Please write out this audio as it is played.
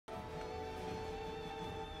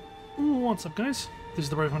What's up, guys? This is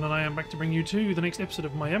the Rifleman and I am back to bring you to the next episode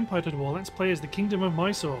of my Empire Total War Let's Play as the Kingdom of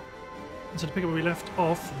Mysore. And so to pick up where we left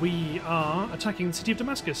off, we are attacking the city of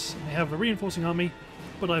Damascus. They have a reinforcing army,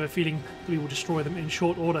 but I have a feeling that we will destroy them in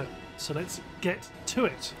short order. So let's get to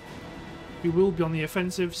it. We will be on the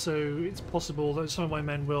offensive, so it's possible that some of my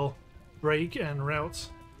men will break and rout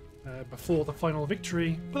before the final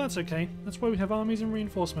victory, but that's okay. That's why we have armies and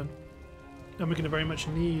reinforcement. And we're going to very much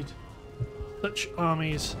need such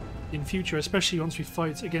armies in future, especially once we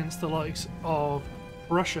fight against the likes of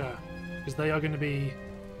Russia, because they're going to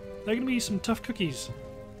be some tough cookies.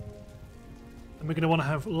 And we're going to want to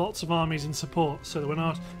have lots of armies in support, so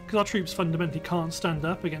that because our troops fundamentally can't stand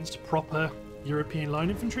up against proper European line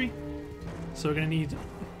infantry, so we're going to need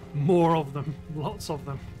more of them, lots of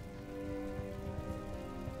them.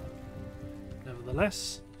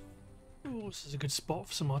 Nevertheless, this is a good spot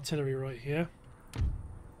for some artillery right here,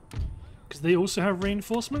 because they also have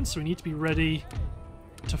reinforcements, so we need to be ready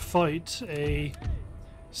to fight a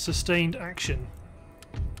sustained action.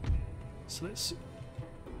 So let's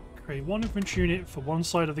create one infantry unit for one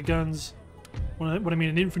side of the guns. When I mean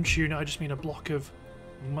an infantry unit, I just mean a block of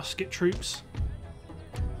musket troops.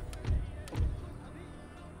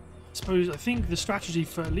 I think the strategy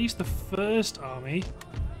for at least the first army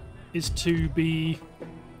is to be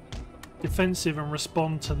defensive and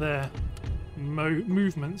respond to their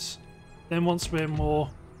movements. Then once we're more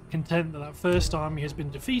content that that first army has been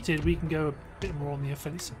defeated, we can go a bit more on the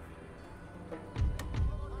offensive.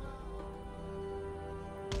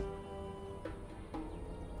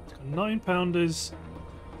 It's got 9-pounders.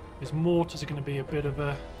 His mortars are going to be a bit of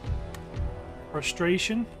a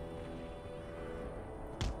frustration.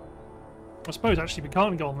 I suppose actually we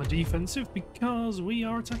can't go on the defensive because we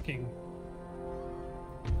are attacking.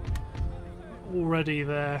 Already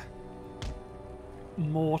their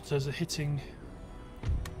mortars are hitting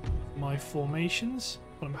my formations,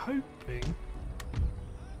 but I'm hoping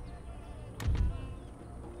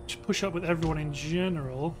to push up with everyone in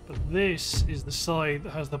general, but this is the side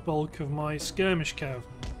that has the bulk of my skirmish cav,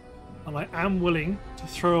 and I am willing to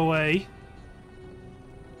throw away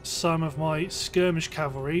some of my skirmish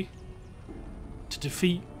cavalry to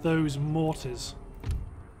defeat those mortars.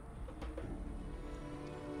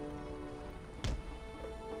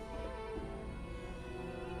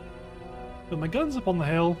 But my guns up on the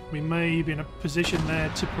hill, we may be in a position there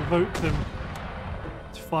to provoke them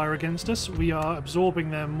to fire against us. We are absorbing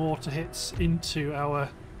their mortar hits into our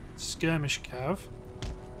skirmish cav.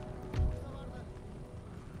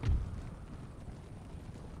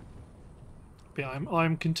 But yeah,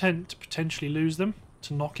 I'm content to potentially lose them,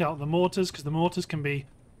 to knock out the mortars, because the mortars can be,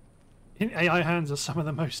 in AI hands, are some of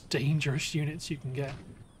the most dangerous units you can get.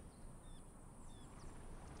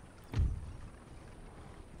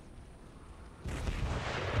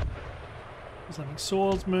 Islamic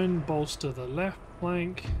swordsmen bolster the left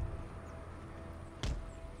flank.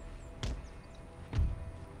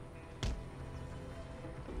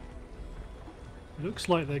 Looks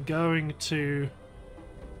like they're going to...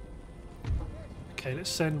 Okay, let's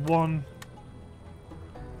send one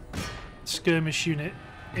skirmish unit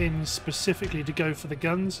in specifically to go for the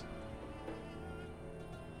guns.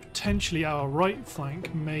 Potentially our right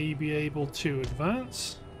flank may be able to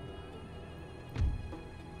advance.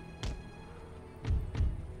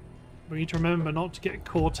 We need to remember not to get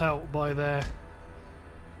caught out by their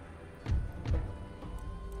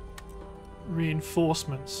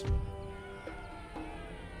reinforcements.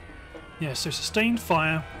 Yeah, so sustained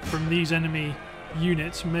fire from these enemy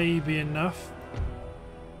units may be enough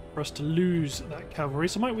for us to lose that cavalry,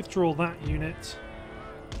 so I might withdraw that unit.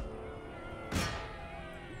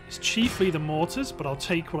 It's chiefly the mortars, but I'll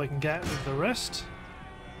take what I can get with the rest.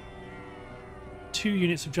 2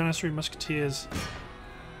 units of Janissary musketeers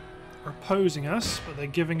are opposing us, but they're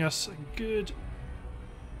giving us a good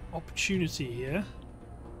opportunity here.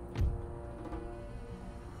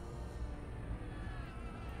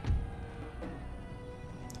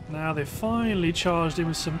 Now they've finally charged in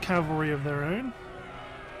with some cavalry of their own.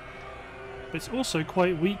 But it's also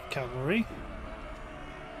quite weak cavalry.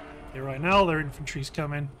 Okay, right now their infantry's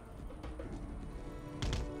coming.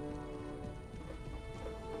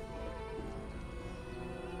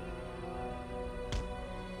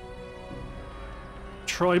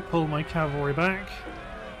 Try pull my cavalry back.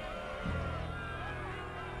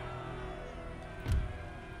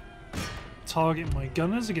 Target my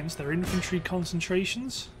gunners against their infantry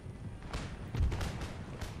concentrations.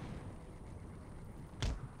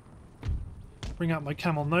 Bring out my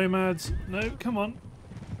camel nomads. No, come on.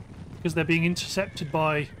 Because they're being intercepted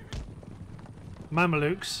by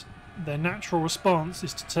Mamelukes, their natural response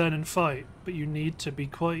is to turn and fight, but you need to be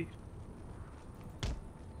quite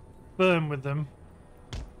burn with them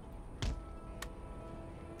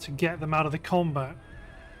to get them out of the combat.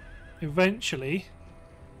 Eventually,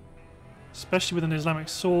 especially with an Islamic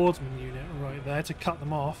swordsman unit right there to cut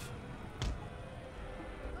them off.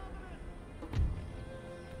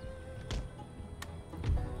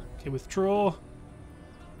 Okay, withdraw.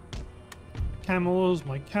 Camels,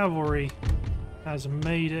 my cavalry has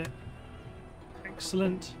made it.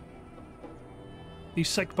 Excellent. The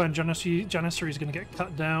Sekban Janissary is going to get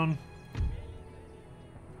cut down.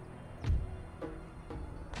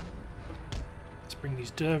 Let's bring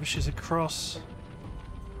these dervishes across.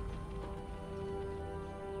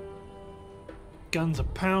 Guns are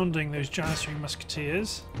pounding those Janissary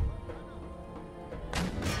musketeers.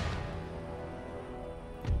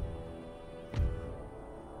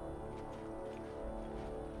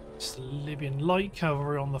 It's the Libyan light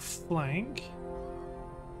cavalry on the flank.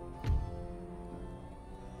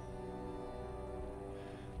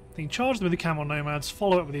 They can charge them with the camel nomads,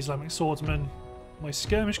 follow up with the Islamic swordsmen. My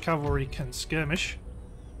skirmish cavalry can skirmish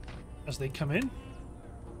as they come in.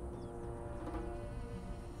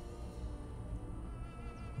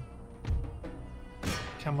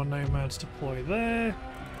 Camel nomads deploy there.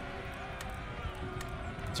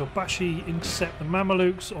 Zorbashi intercept the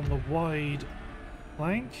Mamelukes on the wide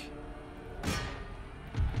flank.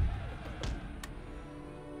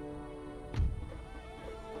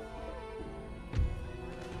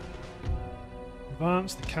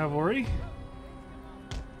 Advance the cavalry.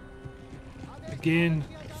 Begin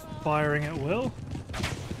firing at will.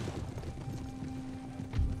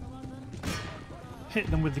 Hit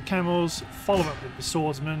them with the camels, follow up with the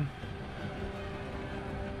swordsmen.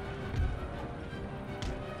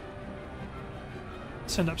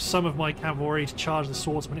 Send up some of my cavalry to charge the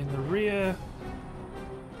swordsmen in the rear.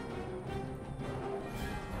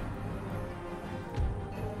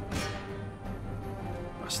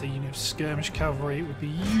 That's the unit of skirmish cavalry. It would be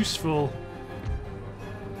useful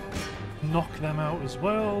to knock them out as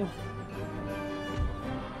well.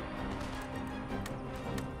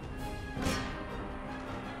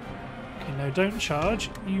 Okay, no, don't charge.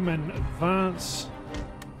 You men advance.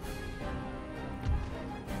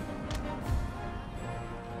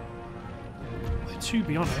 To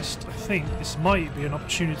be honest, I think this might be an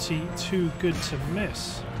opportunity too good to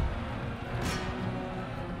miss.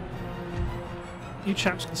 You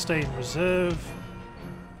chaps can stay in reserve.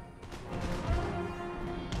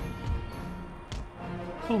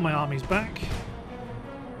 Pull my armies back.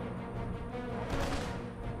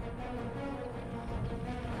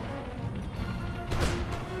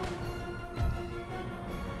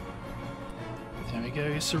 There we go,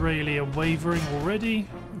 Israeli are wavering already.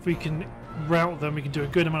 If we can rout them, we can do a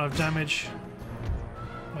good amount of damage.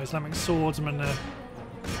 My Islamic swordsmen are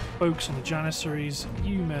focus on the Janissaries.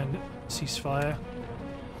 You men, ceasefire.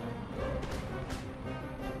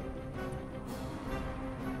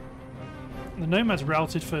 The nomads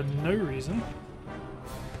routed for no reason.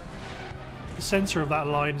 The centre of that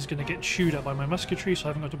line is going to get chewed up by my musketry, so I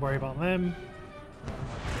haven't got to worry about them.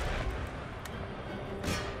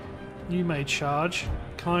 You may charge.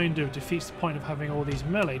 Kind of defeats the point of having all these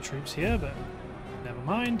melee troops here, but never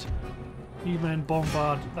mind. You men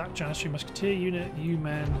bombard that Janissary musketeer unit. You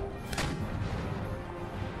men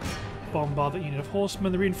bombard that unit of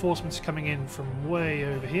horsemen. The reinforcements are coming in from way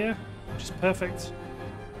over here, which is perfect.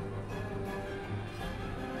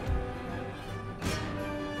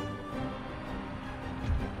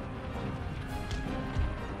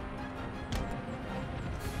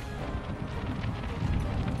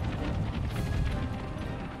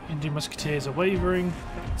 Indian musketeers are wavering.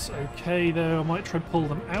 That's okay though. I might try to pull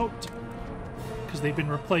them out because they've been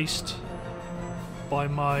replaced by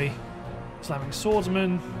my Islamic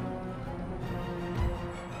swordsmen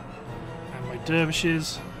and my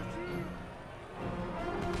dervishes.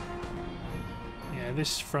 Yeah,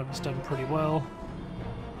 this front's done pretty well.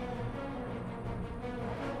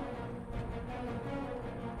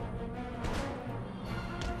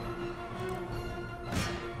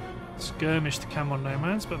 Skirmish the camel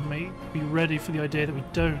nomads, but may be ready for the idea that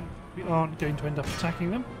we aren't going to end up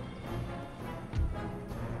attacking them.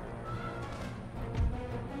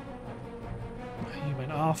 You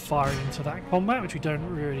men are firing into that combat, which we don't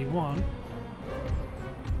really want.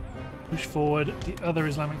 Push forward the other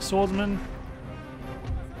Islamic swordsmen.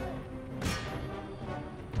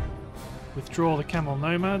 Withdraw the camel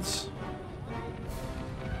nomads.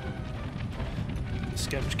 The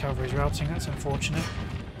skirmish cavalry is routing, that's unfortunate.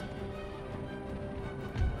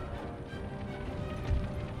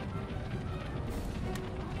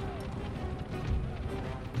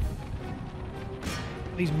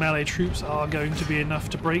 These melee troops are going to be enough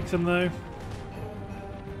to break them though.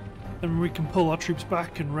 Then we can pull our troops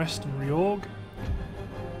back and rest and reorg.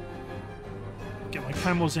 Get my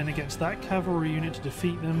camels in against that cavalry unit to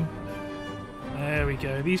defeat them. There we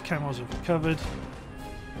go. These camels have recovered.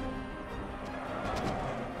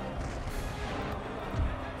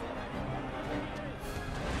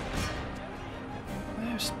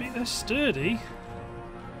 They're sturdy.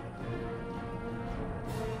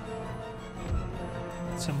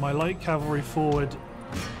 Send my light cavalry forward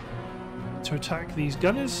to attack these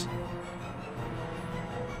gunners.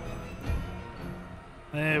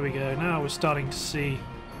 There we go. Now we're starting to see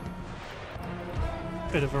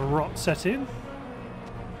a bit of a rot set in.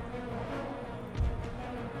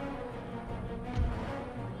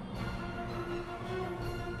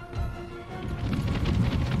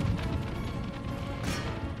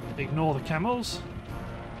 Ignore the camels.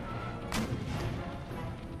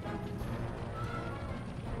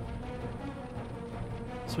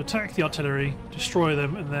 So attack the artillery, destroy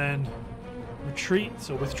them, and then retreat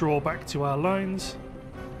or withdraw back to our lines.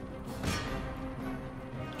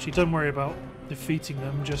 Actually, don't worry about defeating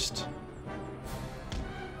them, just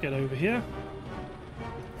get over here.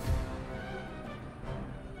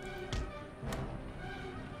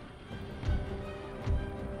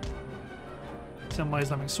 Send my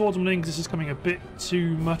Islamic swordsmen in, because this is coming a bit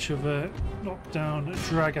too much of a knockdown,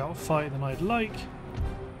 drag out fight than I'd like.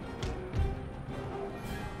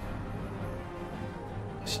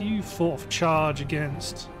 So you fought off charge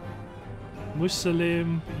against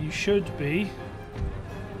Muslim, but you should be.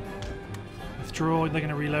 Withdraw, they're going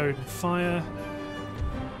to reload and fire.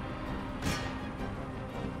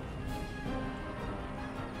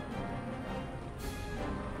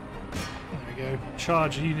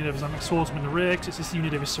 Charge a unit of Islamic swordsmen in the rear, because it's this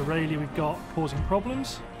unit of Israeli we've got causing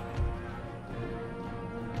problems.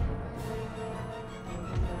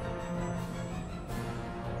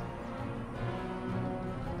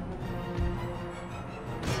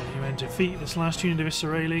 You then defeat this last unit of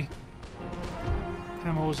Israeli.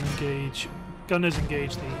 Camels engage, gunners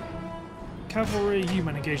engage the cavalry, you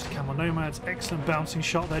men engage the camel nomads. Excellent bouncing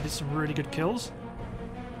shot there, did some really good kills.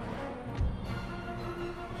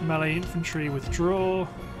 Melee infantry withdraw.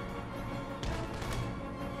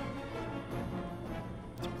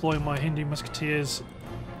 Deploy my Hindu musketeers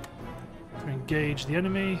to engage the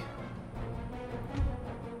enemy.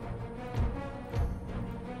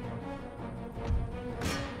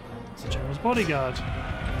 It's the general's bodyguard.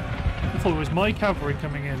 I thought it was my cavalry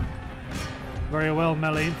coming in. Very well,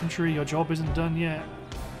 melee infantry, your job isn't done yet.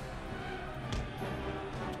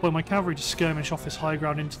 Deploy my cavalry to skirmish off this high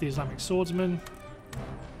ground into the Islamic swordsmen.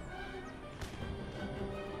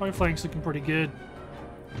 My flank's looking pretty good.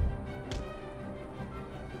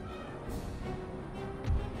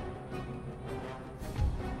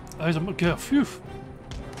 There's a phew.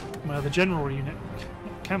 My other general unit,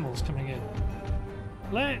 camels coming in.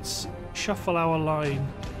 Let's shuffle our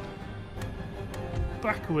line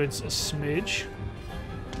backwards a smidge,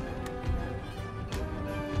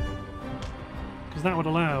 because that would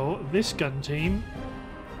allow this gun team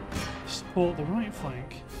to support the right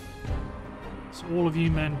flank. So all of you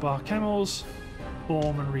men bar camels,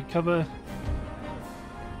 form and recover.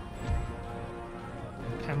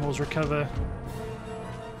 Camels recover.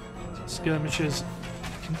 Skirmishers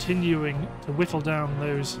continuing to whittle down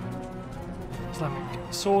those Islamic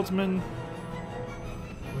swordsmen.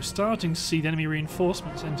 We're starting to see the enemy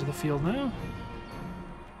reinforcements enter the field now.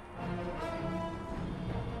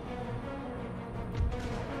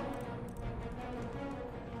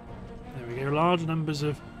 There we go, large numbers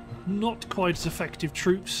of not quite as effective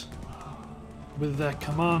troops with their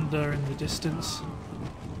commander in the distance,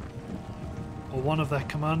 or one of their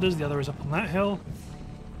commanders, the other is up on that hill.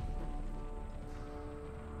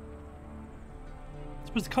 I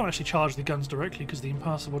suppose they can't actually charge the guns directly because of the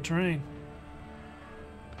impassable terrain.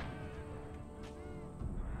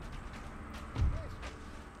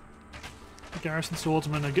 The garrison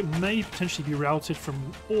swordsmen may potentially be routed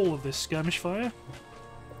from all of this skirmish fire.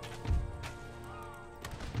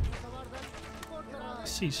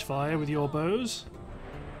 Cease fire with your bows.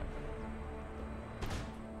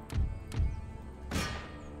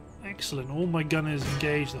 Excellent. All my gunners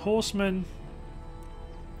engage the horsemen.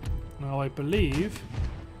 Now I believe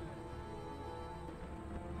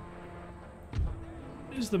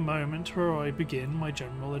is the moment where I begin my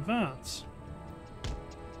general advance.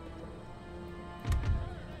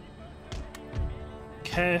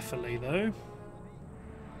 Carefully though.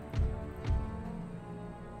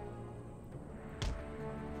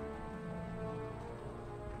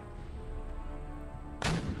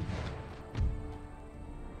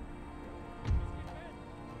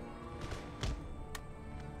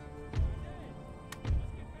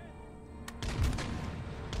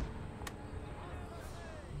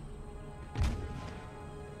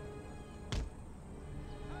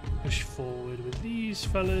 these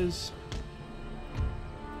fellas.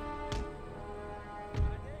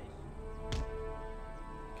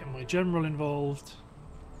 Get my general involved.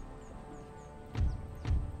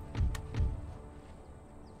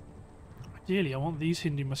 Ideally, I want these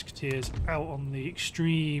Hindu musketeers out on the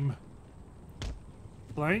extreme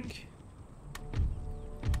flank.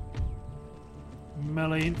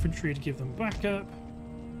 Melee infantry to give them backup.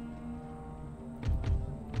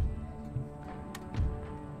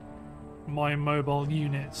 My mobile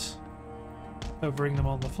units covering them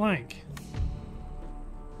on the flank.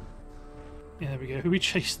 Yeah, there we go. We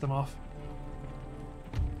chased them off.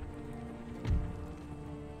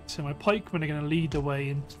 So my pikemen are going to lead the way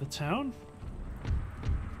into the town.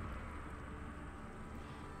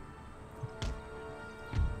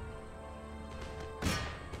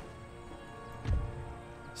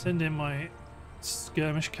 Send in my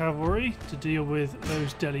skirmish cavalry to deal with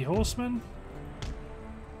those Delhi horsemen.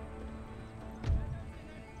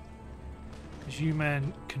 You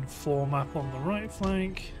men can form up on the right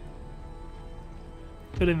flank.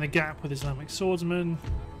 Fill in the gap with Islamic swordsmen.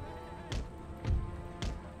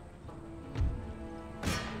 So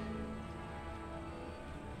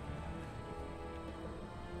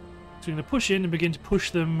we're going to push in and begin to push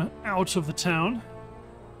them out of the town.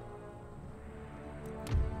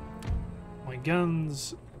 My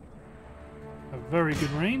guns have very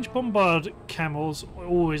good range. Bombard camels. I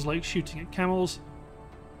always like shooting at camels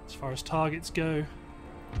as far as targets go.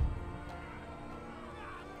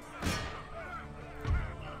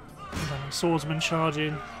 Islamic swordsmen charge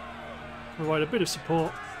in, provide a bit of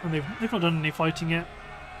support, and they've not done any fighting yet.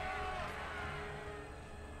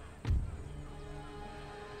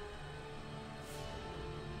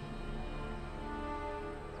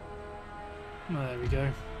 There we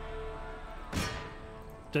go.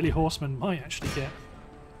 Delhi horsemen might actually get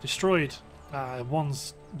destroyed.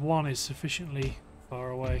 One is sufficiently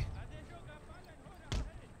far away.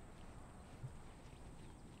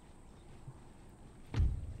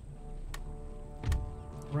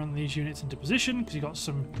 Run these units into position because you've got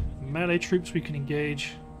some melee troops we can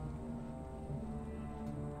engage.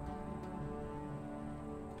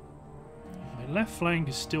 My left flank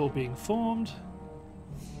is still being formed.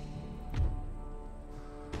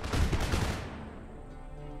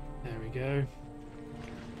 There we go.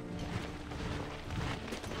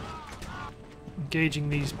 Engaging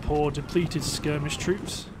these poor depleted skirmish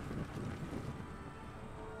troops.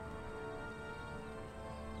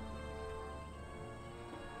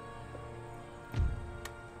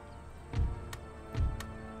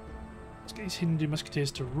 Let's get these Hindu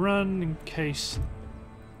musketeers to run in case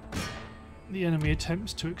the enemy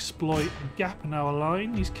attempts to exploit a gap in our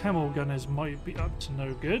line. These camel gunners might be up to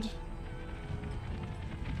no good.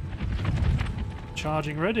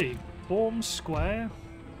 Charging ready. Form square.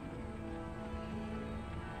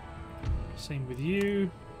 Same with you.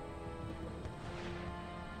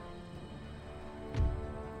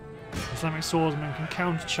 Islamic swordsmen can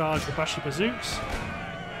countercharge the Bashi bazooks.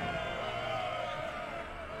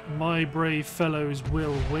 My brave fellows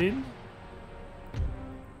will win.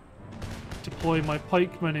 Deploy my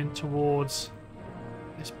pikemen in towards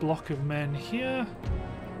this block of men here.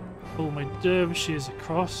 Pull my dervishes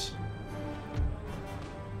across.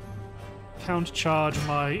 Countercharge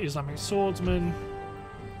my Islamic swordsmen.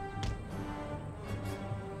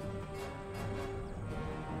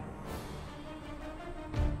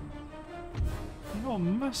 I'm not a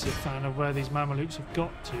massive fan of where these Mamelukes have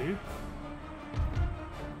got to.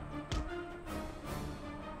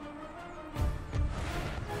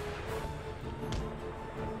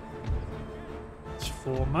 Let's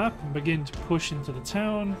form up and begin to push into the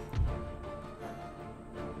town.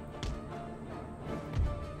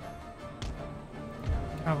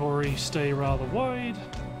 Cavalry stay rather wide.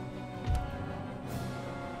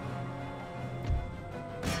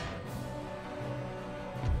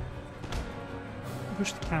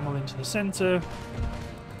 Push the camel into the centre.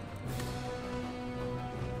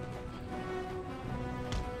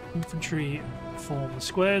 Infantry form the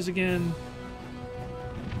squares again.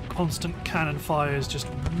 Constant cannon fires just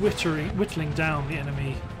whittling down the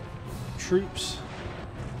enemy troops.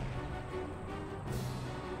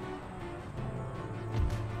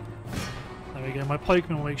 There we go, my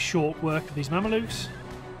pikemen will make short work of these Mamelukes.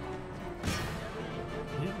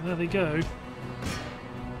 Yep, there they go.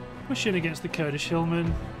 Push in against the Kurdish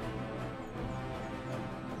hillmen.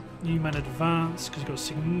 You men advance because you've got a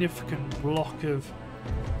significant block of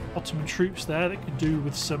Ottoman troops there that could do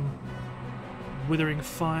with some withering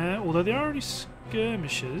fire, although they are only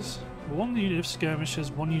skirmishers. One unit of skirmishers,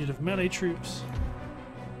 one unit of melee troops.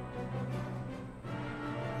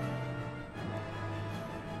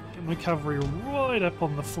 my cavalry right up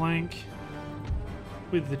on the flank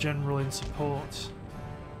with the general in support.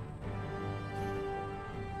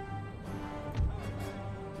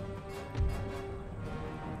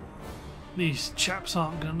 These chaps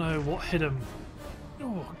aren't going to know what hit them.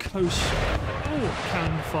 Oh, close. Oh,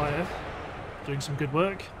 cannon fire. Doing some good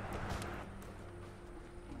work.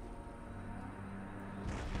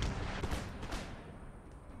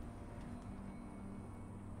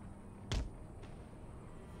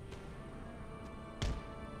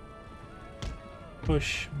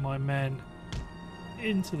 Push my men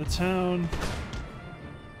into the town.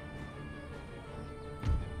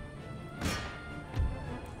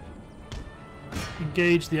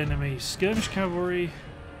 Engage the enemy skirmish cavalry.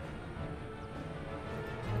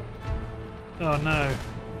 Oh no,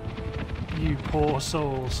 you poor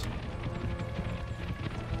souls.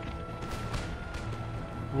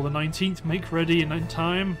 Will the 19th make ready in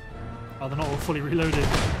time? Oh, they're not all fully reloaded.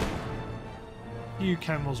 You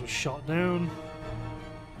camels were shot down.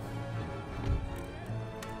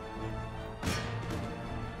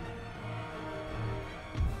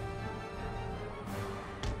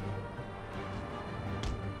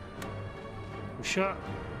 Shot.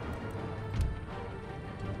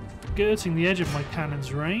 Skirting the edge of my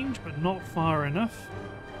cannon's range, but not far enough.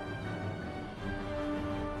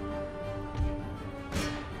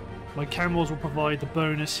 My camels will provide the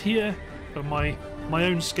bonus here, but my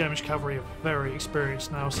own skirmish cavalry are very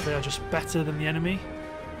experienced now, so they are just better than the enemy.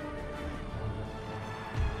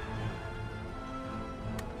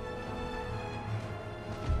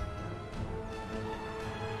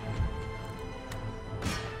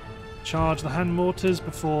 Charge the hand mortars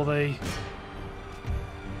before they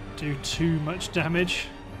do too much damage.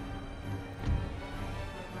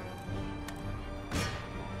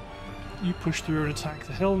 You push through and attack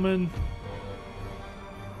the hillmen.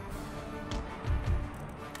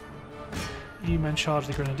 You men charge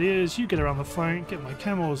the grenadiers. You get around the flank, get my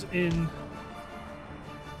camels in.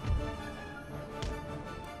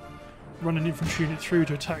 Run an infantry unit through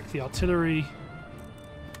to attack the artillery.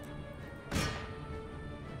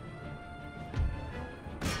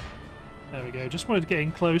 There we go, just wanted to get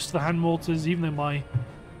in close to the hand mortars. Even though my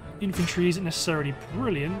infantry isn't necessarily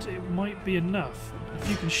brilliant, it might be enough. If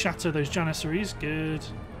you can shatter those janissaries, good.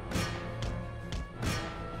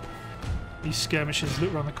 These skirmishers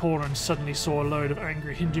looked around the corner and suddenly saw a load of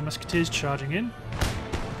angry Hindu musketeers charging in.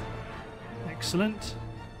 Excellent.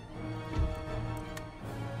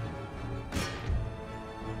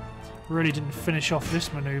 Really didn't finish off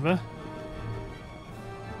this manoeuvre.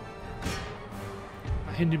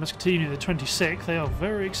 Hindu musketeer, the 26th, they are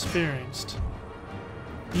very experienced.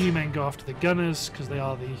 You men go after the gunners because they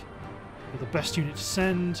are the best unit to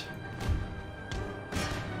send.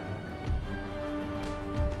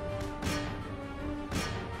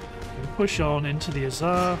 We push on into the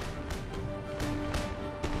Azar.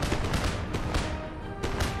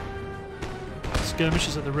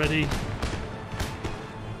 Skirmishers at the ready.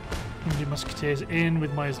 Hindu musketeers in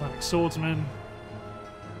with my Islamic swordsmen.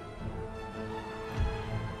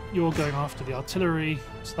 You're going after the artillery,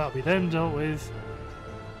 so that'll be them dealt with.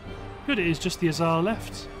 Good, it is just the Azar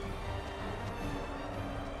left.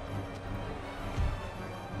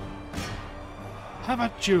 Have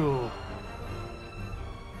a duel.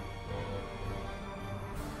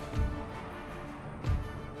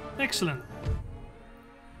 Excellent.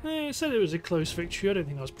 I said it was a close victory. I don't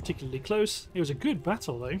think I was particularly close. It was a good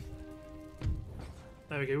battle, though.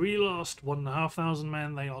 There we go. We lost 1,500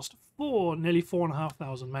 men. They lost nearly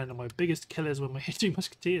 4,500 men, and my biggest killers were my Hindu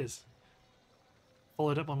musketeers.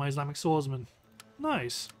 Followed up by my Islamic swordsmen.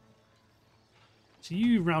 Nice. So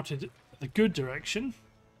you routed the good direction.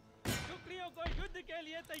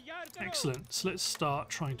 Excellent. So let's start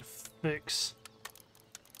trying to fix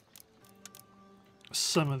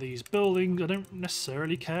some of these buildings. I don't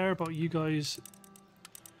necessarily care about you guys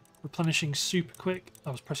replenishing super quick. I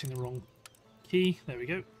was pressing the wrong key. There we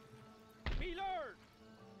go.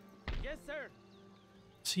 Yes, sir.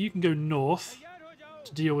 So you can go north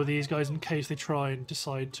to deal with these guys in case they try and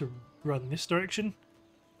decide to run this direction.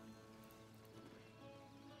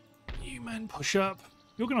 You men push up.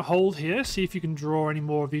 You're going to hold here, see if you can draw any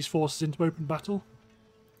more of these forces into open battle,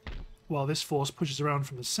 while this force pushes around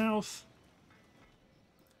from the south.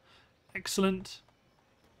 Excellent.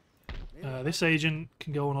 This agent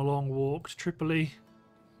can go on a long walk to Tripoli.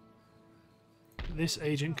 This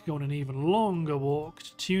agent can go on an even longer walk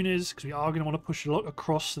to Tunis, because we are going to want to push a lot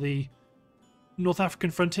across the North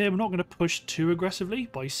African frontier. We're not going to push too aggressively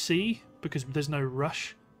by sea, because there's no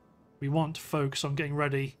rush. We want to focus on getting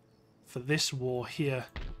ready for this war here.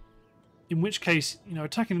 In which case, you know,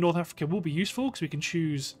 attacking North Africa will be useful, because we can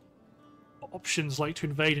choose options like to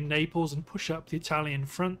invade in Naples and push up the Italian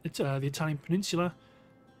front, the Italian peninsula.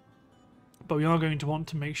 But we are going to want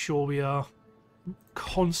to make sure we are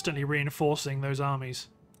constantly reinforcing those armies.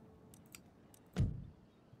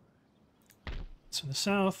 So in the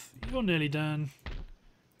south, you're nearly done.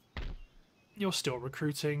 You're still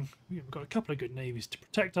recruiting. We've got a couple of good navies to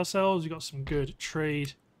protect ourselves. We've got some good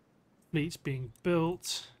trade fleets being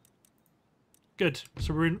built. Good.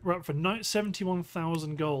 So we're up for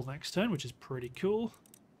 71,000 gold next turn, which is pretty cool.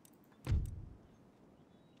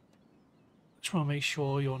 Just want to make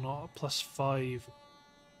sure you're not a +5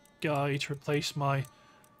 guy to replace my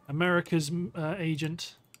America's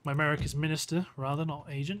agent. My America's minister, rather, not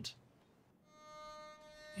agent.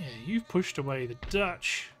 Yeah, you've pushed away the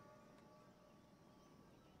Dutch.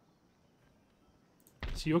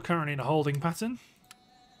 So you're currently in a holding pattern,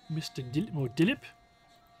 Mr. Dilip.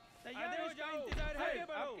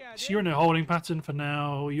 So you're in a holding pattern for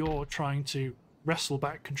now. You're trying to wrestle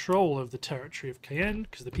back control of the territory of Cayenne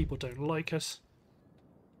because the people don't like us.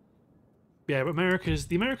 Yeah, but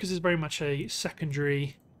the Americas is very much a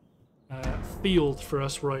secondary field for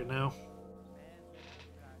us right now.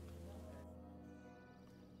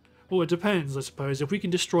 Well, it depends, I suppose. If we can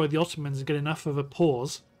destroy the Ottomans and get enough of a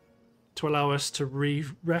pause to allow us to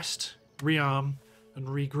rest, rearm, and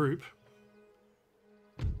regroup,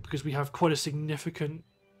 because we have quite a significant...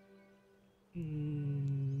 No.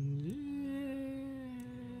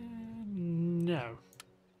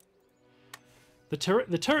 The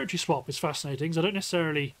territory swap is fascinating, so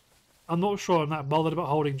I'm not sure I'm that bothered about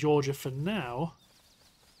holding Georgia for now.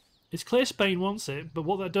 It's clear Spain wants it, but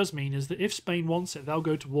what that does mean is that if Spain wants it, they'll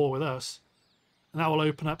go to war with us, and that will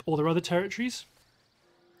open up all their other territories.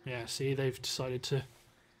 Yeah, see, they've decided to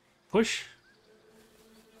push.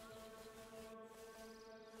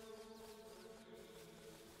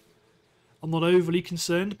 I'm not overly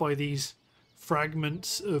concerned by these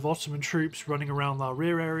fragments of Ottoman troops running around our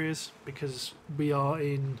rear areas, because we are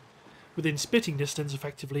within spitting distance,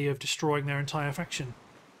 effectively, of destroying their entire faction.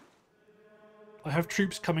 I have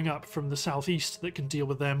troops coming up from the southeast that can deal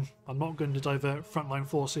with them. I'm not going to divert frontline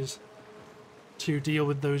forces to deal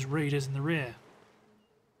with those raiders in the rear.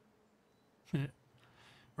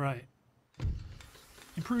 Right.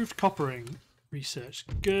 Improved coppering research.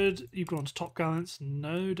 Good. You've gone to top gallants.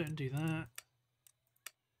 No, don't do that.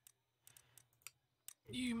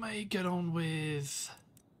 You may get on with...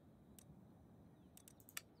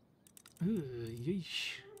 Ooh,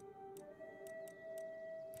 yeesh.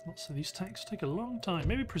 Lots of these tanks take a long time.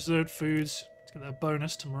 Maybe preserved foods to get that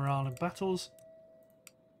bonus to morale in battles.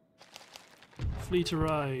 Fleet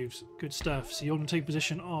arrives. Good stuff. So you're going to take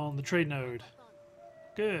position on the trade node.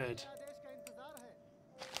 Good.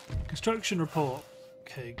 Construction report.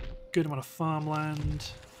 Okay, good amount of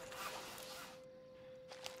farmland.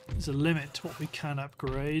 There's a limit to what we can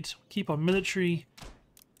upgrade. Keep our military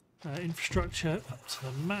infrastructure up to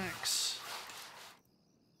the max.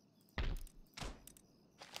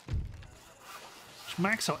 Just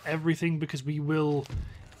max out everything, because we will,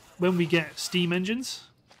 when we get steam engines,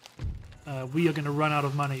 we are going to run out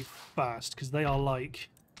of money fast, because they are like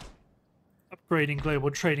upgrading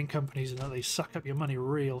global trading companies, and that they suck up your money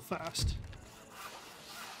real fast.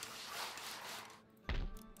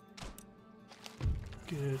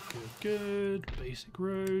 Good, good, good. Basic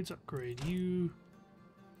roads, upgrade you.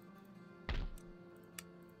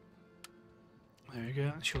 There we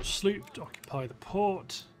go, that's your sloop to occupy the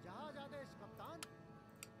port.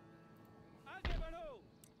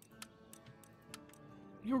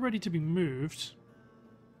 You're ready to be moved,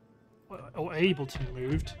 or able to be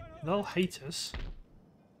moved. They'll hate us.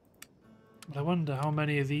 But I wonder how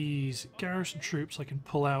many of these garrison troops I can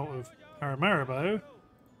pull out of Paramaribo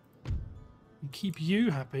and keep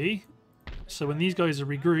you happy. So when these guys are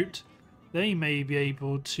regrouped, they may be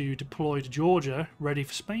able to deploy to Georgia, ready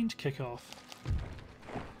for Spain to kick off.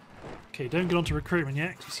 Okay, don't get on to recruitment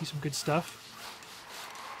yet, because you see some good stuff.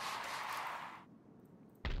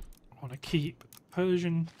 I want to keep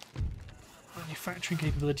Persian manufacturing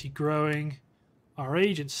capability growing. Our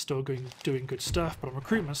agent's still doing good stuff, but on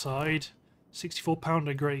recruitment side,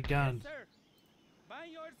 64-pounder great gun.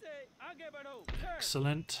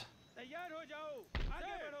 Excellent.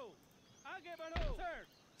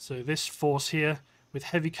 So this force here, with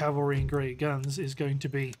heavy cavalry and great guns, is going to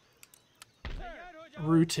be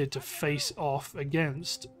routed to face off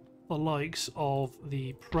against the likes of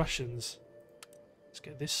the Prussians. Let's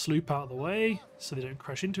get this sloop out of the way so they don't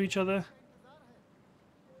crash into each other.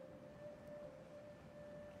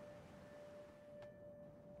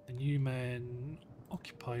 And you men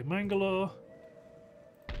occupy Mangalore.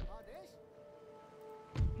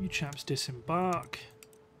 You chaps disembark.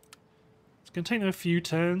 Let's It's going to take them a few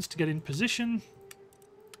turns to get in position.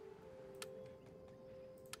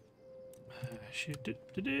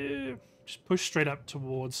 Just push straight up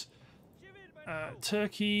towards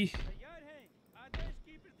Turkey.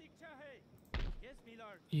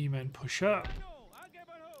 You men push up.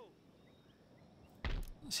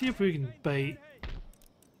 Let's see if we can bait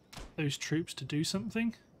those troops to do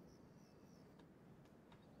something.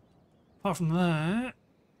 Apart from that,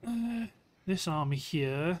 this army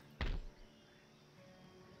here.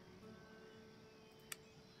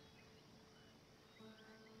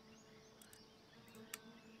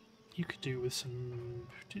 You could do with some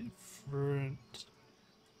different...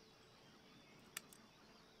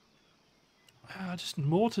 just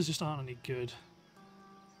mortars just aren't any good.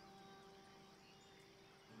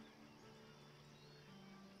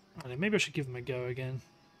 I don't know, maybe I should give them a go again.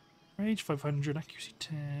 Range 500, accuracy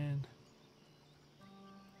 10.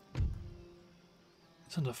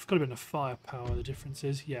 It's enough, got a bit of firepower, the difference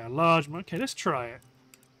is. Yeah, large. Okay, let's try it.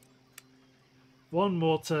 One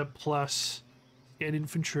mortar plus get an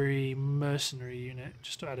infantry mercenary unit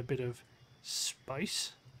just to add a bit of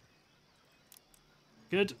spice.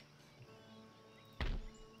 Good.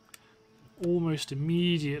 Almost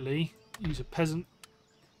immediately use a peasant.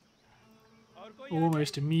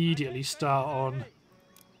 Almost immediately start on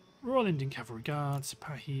Royal Indian Cavalry Guards,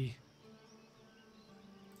 Sipahi,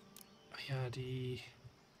 Ayadi,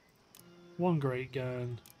 one great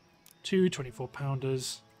gun, two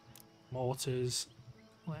 24-pounders, mortars.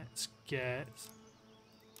 Let's get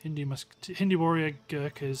Hindu warrior,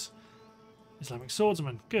 Gurkhas, Islamic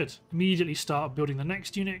swordsmen. Good. Immediately start building the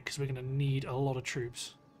next unit because we're going to need a lot of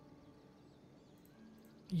troops.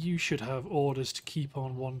 You should have orders to keep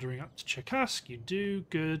on wandering up to Cherkassk. You do.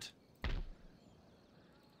 Good.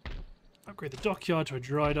 Upgrade the dockyard to a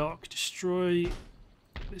dry dock. Destroy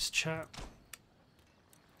this chap.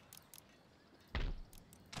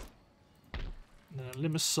 And then a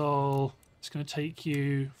Limassol. It's going to take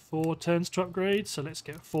you 4 turns to upgrade, so let's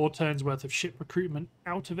get 4 turns worth of ship recruitment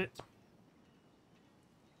out of it.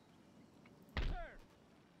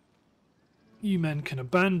 You men can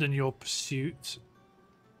abandon your pursuit.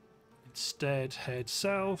 Instead, head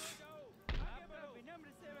south.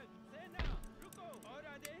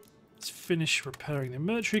 Let's finish repairing the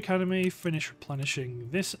military academy, finish replenishing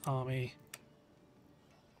this army.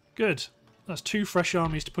 Good. That's 2 fresh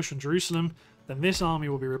armies to push on Jerusalem. Then this army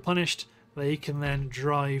will be replenished. They can then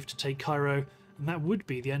drive to take Cairo, and that would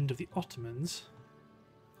be the end of the Ottomans.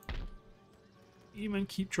 You men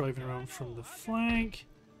keep driving around from the flank.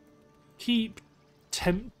 Keep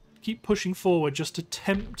pushing forward just to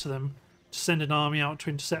tempt them to send an army out to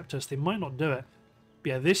intercept us. They might not do it. But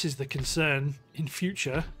yeah, this is the concern in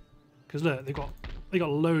future. Because look, they got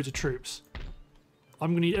loads of troops.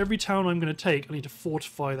 I'm gonna need every town I'm gonna take, I need to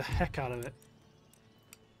fortify the heck out of it.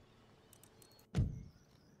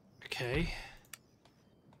 Okay.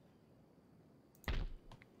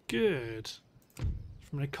 Good.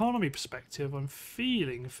 From an economy perspective, I'm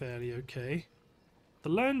feeling fairly okay. The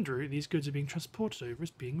land route these goods are being transported over is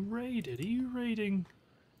being raided. Are you raiding?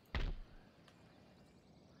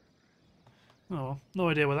 Oh, no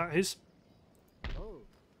idea where that is.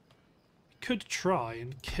 Could try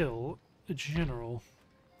and kill a general.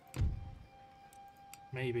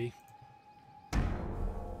 Maybe.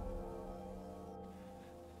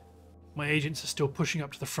 My agents are still pushing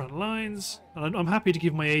up to the front lines. And I'm happy to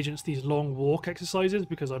give my agents these long walk exercises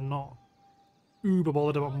because I'm not uber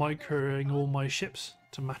bothered about microing all my ships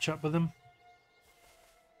to match up with them.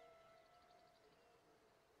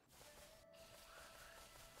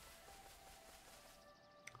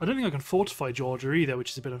 I don't think I can fortify Georgia either, which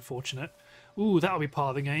is a bit unfortunate. Ooh, that'll be part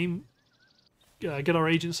of the game. Get our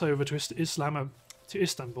agents over to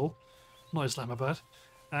Istanbul, not Islamabad,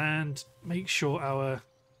 and make sure our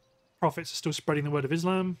prophets are still spreading the word of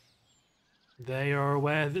Islam. They are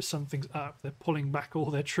aware that something's up. They're pulling back all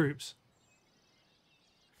their troops.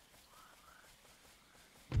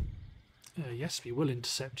 Yes, we will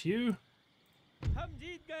intercept you.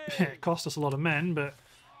 It cost us a lot of men, but at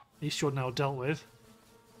least you're now dealt with.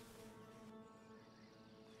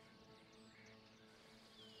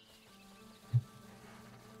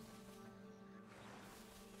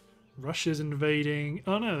 Russia's invading.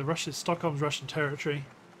 Oh no, Stockholm's Russian territory.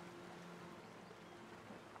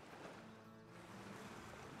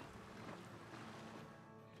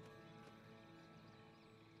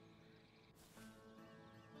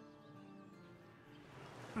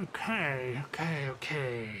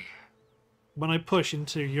 Okay. When I push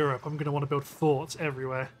into Europe, I'm going to want to build forts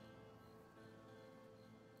everywhere.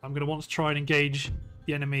 I'm going to want to try and engage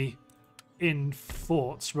the enemy in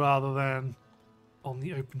forts rather than on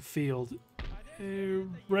the open field.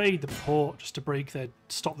 Raid the port just to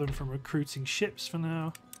stop them from recruiting ships for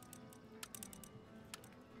now.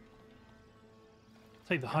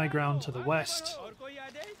 Take the high ground to the west.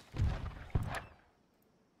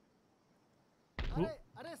 Oh.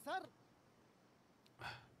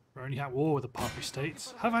 We're only at war with the Papi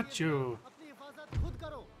states. Have at you!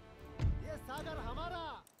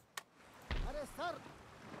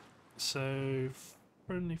 So,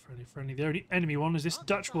 friendly. The only enemy one is this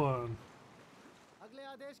Dutch one.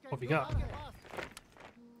 What have you got?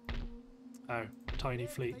 Oh, tiny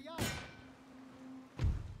fleet.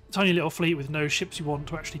 Tiny little fleet with no ships you want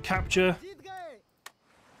to actually capture.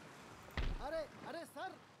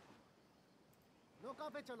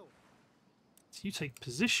 So you take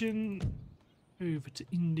position over to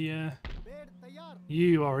India.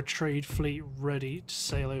 You are a trade fleet ready to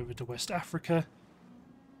sail over to West Africa.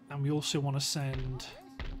 And we also want to send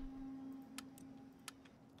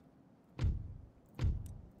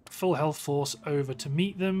a full health force over to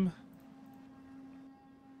meet them.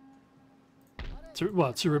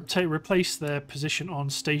 To replace their position on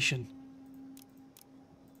station.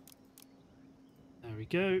 There we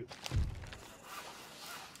go.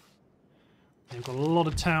 They've got a lot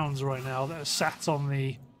of towns right now that are sat on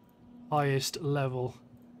the highest level.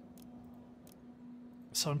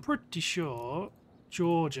 So I'm pretty sure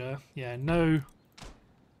Georgia, yeah, no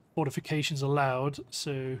fortifications allowed,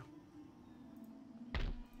 so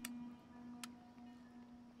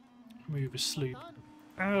move a sloop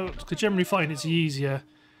out. Because generally find it's easier.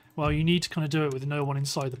 Well, you need to kind of do it with no one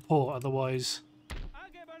inside the port, otherwise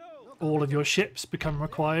all of your ships become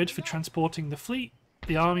required for transporting the fleet,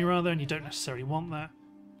 the army rather, and you don't necessarily want that.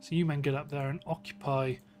 So you men get up there and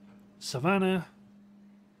occupy Savannah.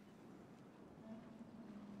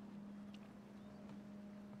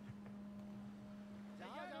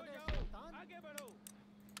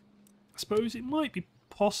 I suppose it might be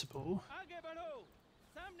possible.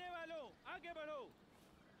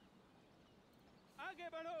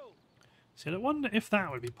 See, I wonder if that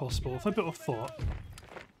would be possible. If I built a fort,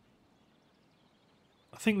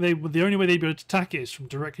 I think the only way they'd be able to attack it is from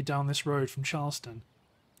directly down this road from Charleston.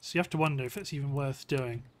 So you have to wonder if it's even worth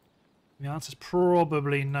doing. And the answer is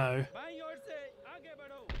probably no,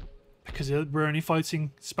 because we're only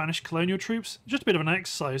fighting Spanish colonial troops. Just a bit of an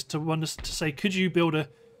exercise to say, could you build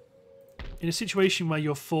in a situation where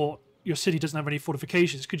your city doesn't have any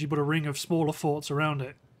fortifications, could you put a ring of smaller forts around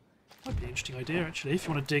it? Might be an interesting idea, actually, if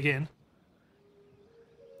you want to dig in.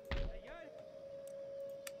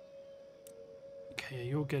 Okay,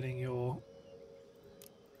 you're getting your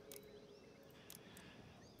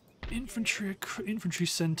infantry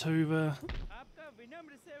sent over.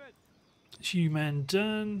 It's you men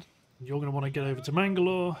done. You're going to want to get over to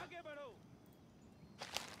Mangalore.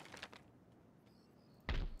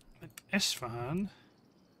 And Esfahan.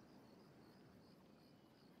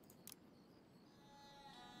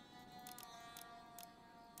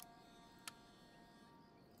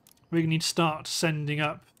 We need to start sending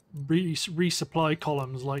up resupply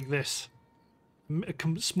columns like this. A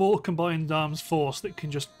small combined arms force that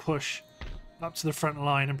can just push up to the front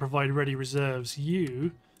line and provide ready reserves.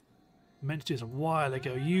 You meant to do this a while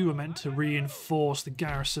ago. You were meant to reinforce the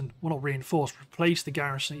garrison. Well, not reinforce, replace the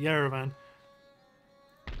garrison at Yerevan.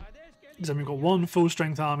 Because then we've got one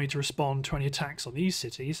full-strength army to respond to any attacks on these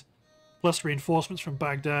cities, plus reinforcements from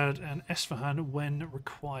Baghdad and Esfahan when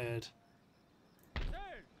required.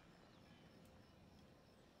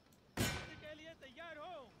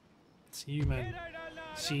 So you men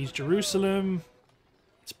siege Jerusalem.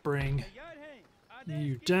 Let's bring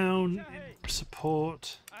you down in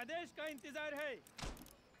support.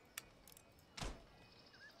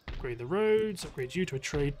 Upgrade the roads, upgrade you to a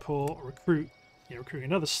trade port, recruiting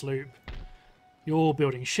another sloop. You're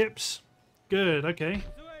building ships. Good, okay.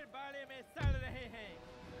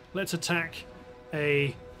 Let's attack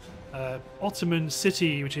a Ottoman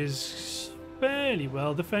city which is fairly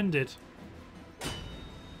well defended.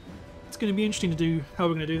 It's going to be interesting to do how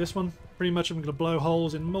we're going to do this one. Pretty much I'm going to blow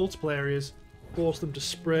holes in multiple areas, force them to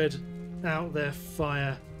spread out their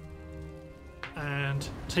fire and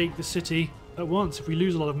take the city at once. If we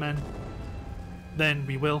lose a lot of men, then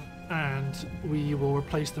we will, and we will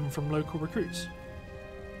replace them from local recruits.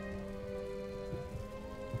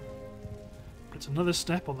 But it's another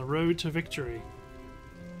step on the road to victory.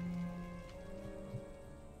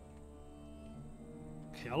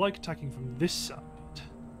 Okay, I like attacking from this side.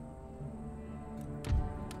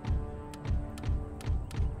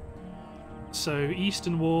 So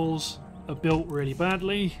eastern walls are built really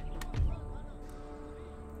badly.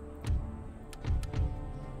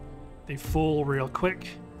 They fall real quick.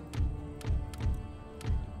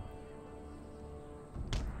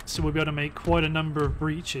 so we'll be able to make quite a number of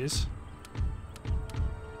breaches.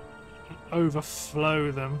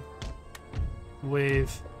 Overflow them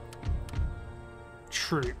with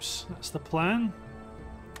troops. That's the plan.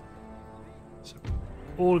 So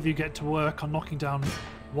all of you get to work on knocking down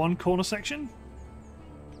one corner section.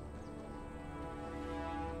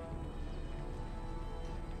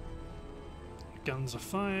 Guns are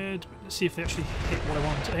fired, but let's see if they actually hit what I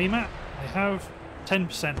want to aim at. They have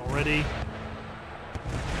 10% already.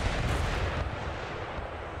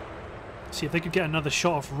 See if they could get another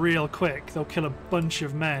shot off real quick. They'll kill a bunch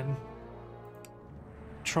of men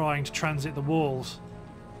trying to transit the walls.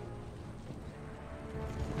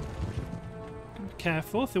 Be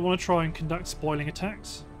careful if they want to try and conduct spoiling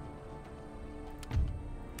attacks.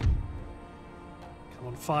 Come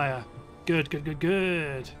on, fire. Good, good, good,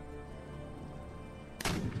 good.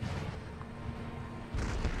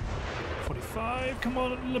 45, come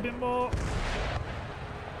on, a little bit more.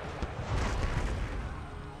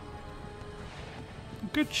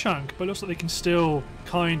 Good chunk, but it looks like they can still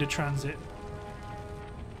kind of transit.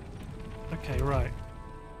 Okay, right.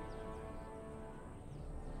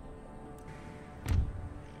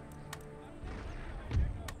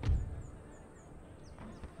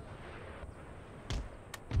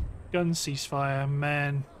 Gun ceasefire,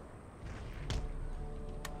 men.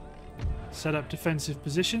 Set up defensive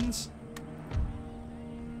positions.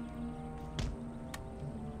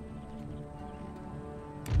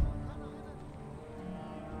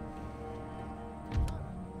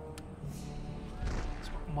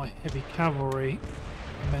 My heavy cavalry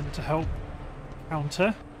meant to help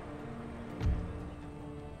counter.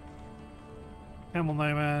 Camel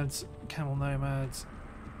nomads,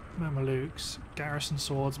 Mamelukes, garrison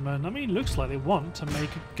swordsmen. I mean, looks like they want to make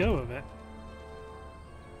a go of it.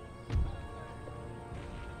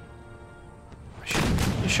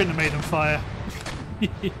 I shouldn't have made them fire.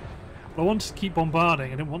 But I wanted to keep bombarding.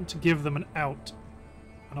 I didn't want to give them an out.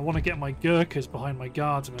 And I want to get my Gurkhas behind my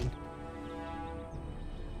guardsmen.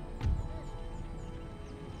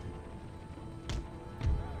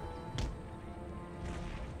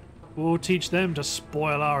 We'll teach them to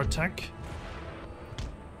spoil our attack.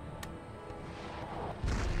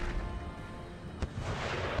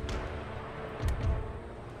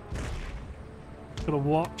 Gotta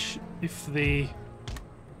watch if the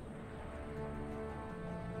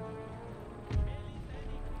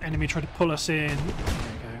enemy try to pull us in. There we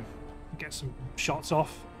go. Get some shots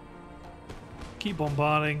off. Keep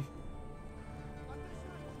bombarding.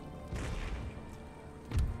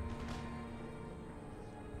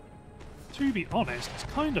 To be honest, it's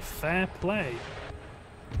kind of fair play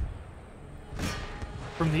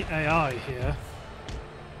from the AI here.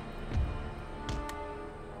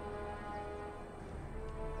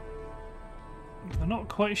 I'm not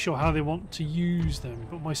quite sure how they want to use them,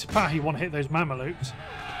 but my Sipahi want to hit those Mamelukes.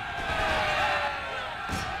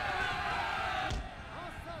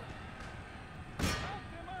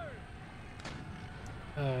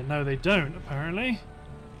 No, they don't, apparently.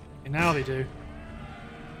 Okay, now they do.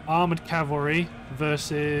 Armoured cavalry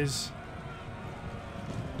versus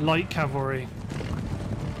light cavalry.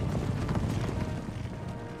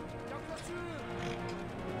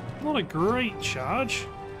 Not a great charge.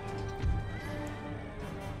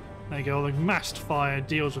 There you go, the massed fire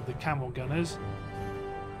deals with the camel gunners.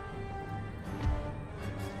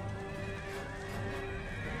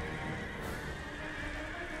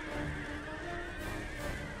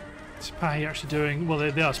 Sipahi actually doing, well they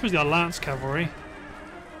are, I suppose they are lance cavalry.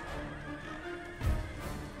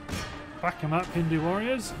 Back them up, Hindu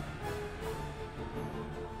warriors.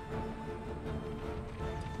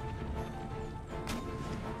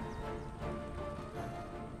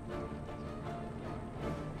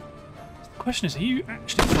 The question is, are you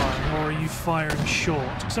actually firing or are you firing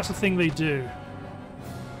short? Because that's the thing they do.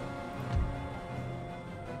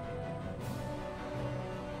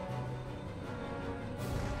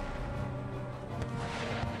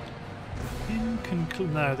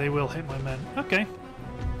 No, they will hit my men. Okay.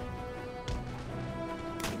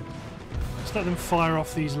 Let's let them fire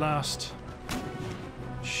off these last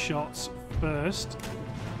shots first.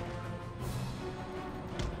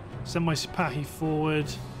 Send my Sipahi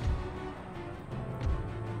forward.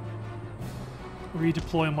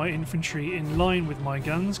 Redeploy my infantry in line with my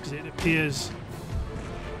guns, because it appears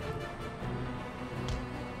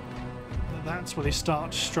that that's where they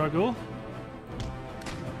start to struggle.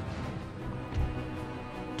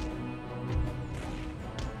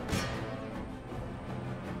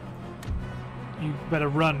 You better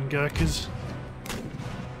run, Gurkhas.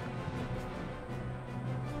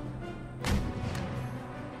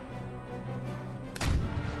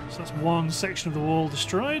 So that's one section of the wall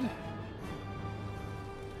destroyed.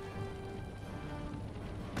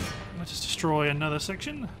 Let us destroy another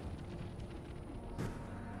section.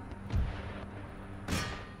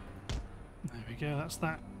 There we go, that's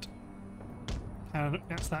that. And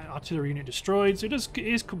that's that artillery unit destroyed. So it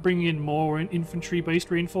is bringing in more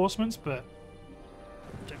infantry-based reinforcements, but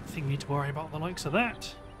I don't think we need to worry about the likes of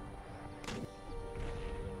that.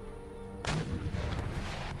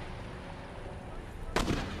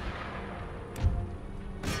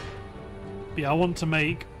 But yeah, I want to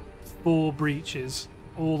make 4 breaches,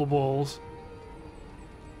 all the walls.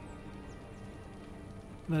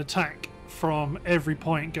 And then attack from every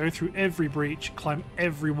point, go through every breach, climb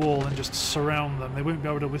every wall and just surround them. They won't be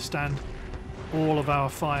able to withstand all of our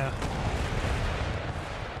fire.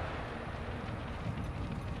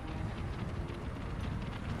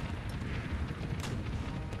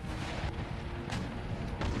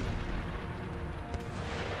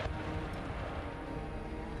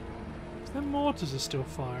 Their mortars are still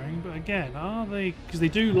firing, but again, are they? Because they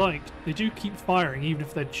do keep firing even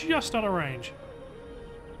if they're just out of range.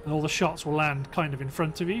 And all the shots will land kind of in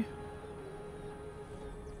front of you.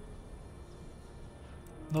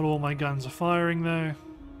 Not all my guns are firing though.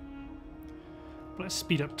 But let's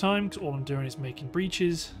speed up time because all I'm doing is making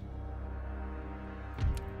breaches.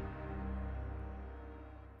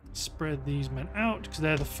 Spread these men out because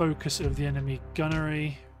they're the focus of the enemy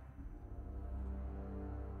gunnery.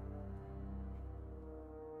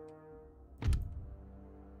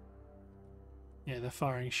 Yeah, they're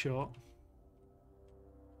firing short.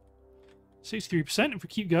 63%. If we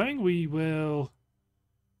keep going, we will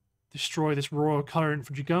destroy this Royal Colour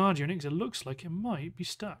Infantry Guard unit because it looks like it might be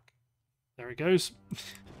stuck. There it goes.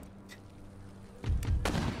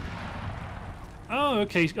 Oh,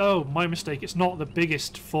 okay. Oh, my mistake. It's not the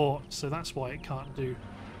biggest fort, so that's why it can't do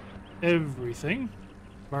everything.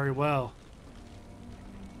 Very well.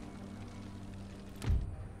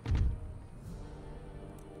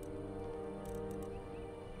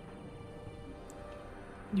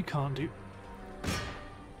 You can't do...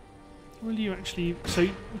 Will you actually... So,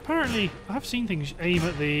 apparently, I've seen things aim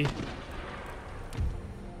at the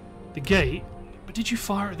gate, but did you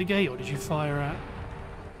fire at the gate, or did you fire at...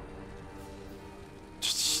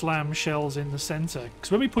 Just slam shells in the centre?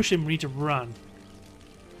 Because when we push in, we need to run.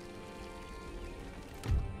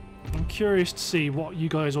 I'm curious to see what you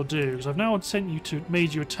guys will do, because I've now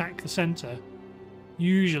made you attack the centre.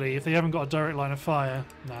 Usually, if they haven't got a direct line of fire,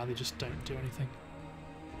 nah, they just don't do anything.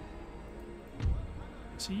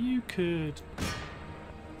 So you could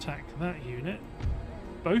attack that unit.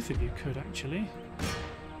 Both of you could, actually.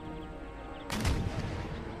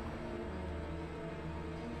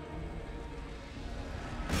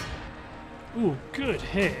 Ooh, good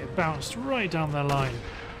hit. It bounced right down their line.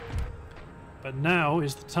 But now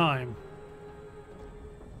is the time.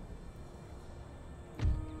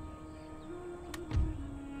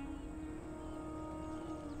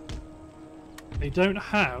 They don't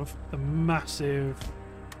have the massive...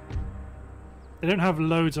 They don't have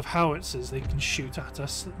loads of howitzers they can shoot at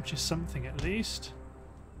us, which is something at least.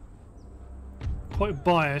 Quite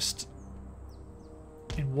biased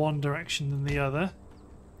in one direction than the other.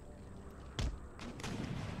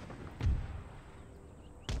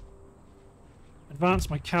 Advance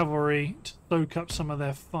my cavalry to soak up some of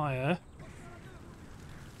their fire.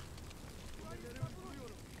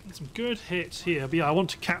 Get some good hits here, but yeah, I want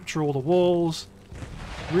to capture all the walls,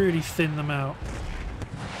 really thin them out.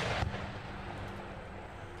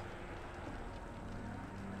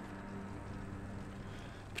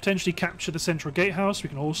 Potentially capture the central gatehouse. We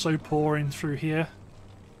can also pour in through here.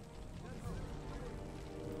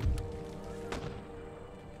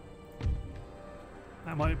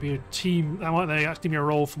 That might be a team. That might actually be a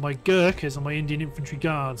role for my Gurkhas and my Indian infantry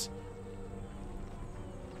guards.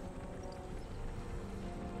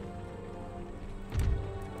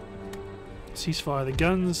 Ceasefire the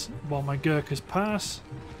guns while my Gurkhas pass.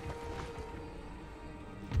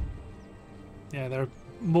 Yeah, their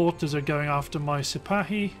mortars are going after my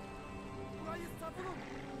Sipahi.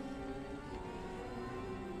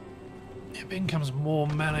 In comes more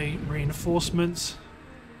melee reinforcements.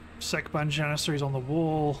 Sekban Janissaries on the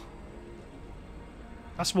wall.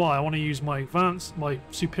 That's why I want to use my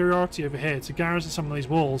superiority over here to garrison some of these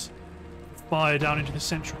walls. Fire down into the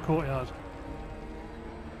central courtyard.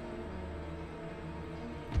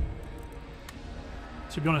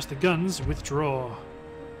 To be honest, the guns withdraw.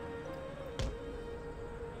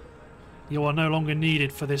 You are no longer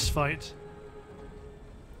needed for this fight.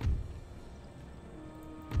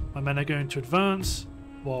 My men are going to advance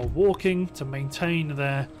while walking to maintain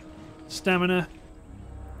their stamina.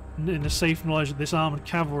 in the safe knowledge that this armoured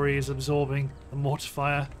cavalry is absorbing the mortar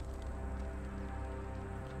fire.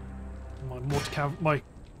 My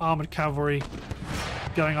armoured cavalry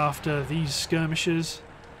going after these skirmishers.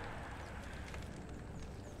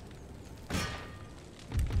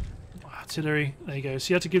 Artillery, there you go.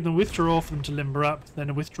 So you had to give them a withdrawal for them to limber up, then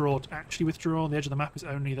a withdrawal to actually withdraw. The edge of the map is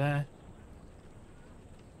only there.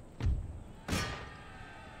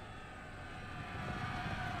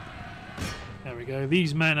 There we go.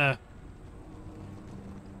 These men are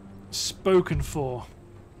spoken for.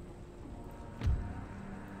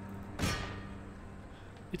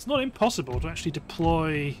 It's not impossible to actually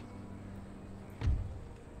deploy...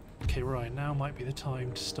 Okay, right, now might be the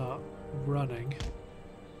time to start running.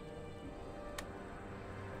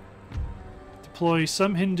 Deploy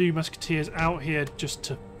some Hindu musketeers out here just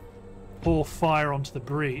to pour fire onto the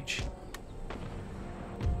breach.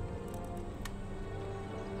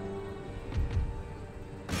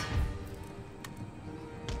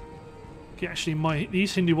 Okay, actually,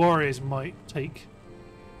 these Hindu warriors might take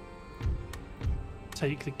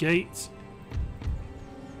the gate.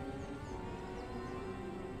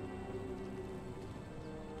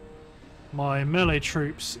 My melee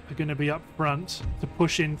troops are going to be up front to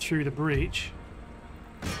push in through the breach.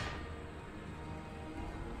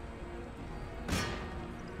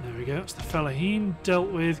 There we go, that's the Fellahin dealt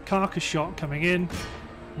with. Carcass shot coming in.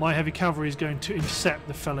 My heavy cavalry is going to intercept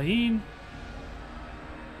the Fellahin.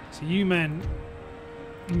 So you men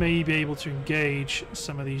may be able to engage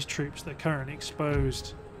some of these troops that are currently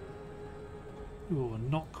exposed. Ooh,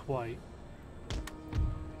 not quite.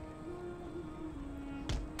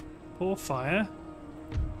 Pour fire.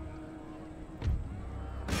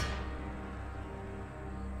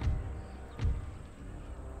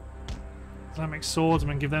 Islamic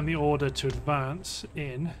swordsmen, give them the order to advance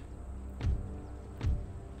in.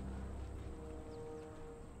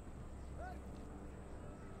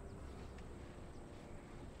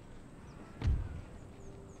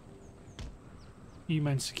 You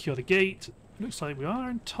men secure the gate. Looks like we are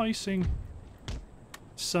enticing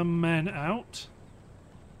some men out.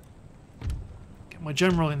 Get my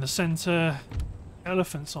general in the centre.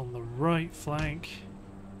 Elephants on the right flank.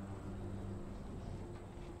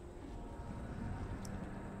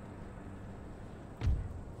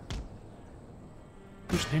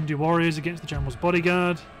 Push the Hindu warriors against the general's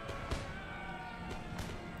bodyguard.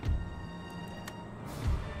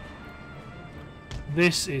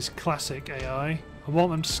 This is classic AI. I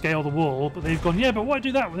want them to scale the wall, but they've gone, yeah, but why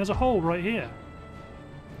do that when there's a hole right here?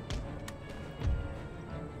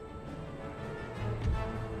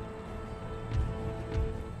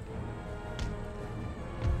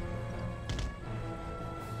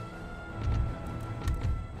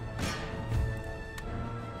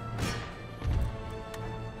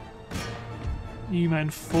 You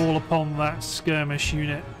men fall upon that skirmish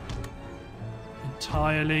unit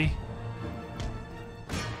entirely.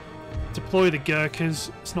 Deploy the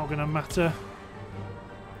Gurkhas, it's not going to matter.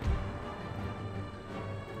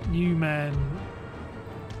 You men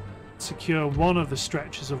secure one of the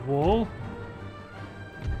stretches of wall.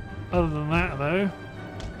 Other than that, though,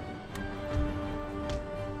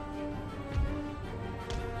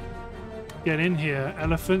 get in here,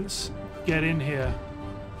 elephants, get in here.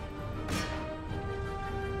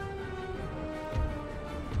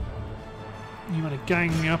 You men are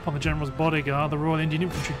ganging up on the General's bodyguard. The Royal Indian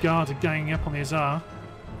Infantry Guards are ganging up on the Azar.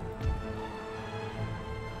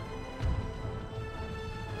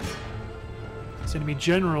 This enemy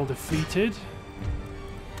general defeated.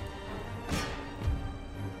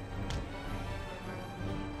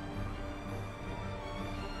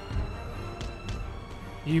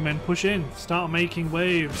 You men push in. Start making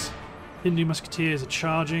waves. Hindu musketeers are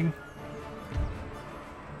charging.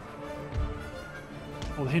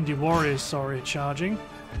 Or the Hindu warriors, sorry, are charging.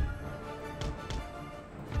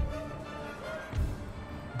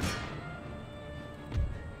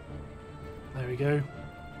 There we go.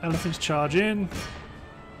 Elephants charge in.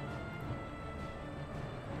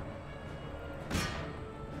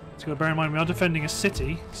 So got to bear in mind we are defending a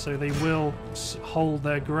city, so they will hold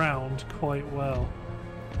their ground quite well.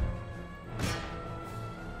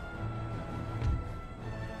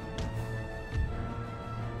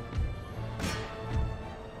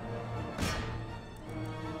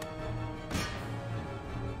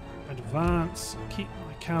 Advance, keep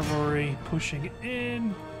my cavalry pushing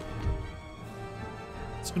in.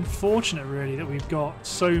 It's unfortunate really that we've got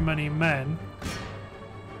so many men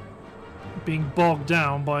being bogged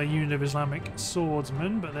down by a unit of Islamic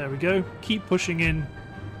swordsmen, but there we go. Keep pushing in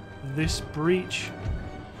this breach.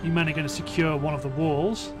 You men are going to secure one of the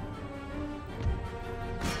walls.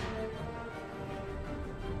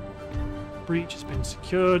 Breach has been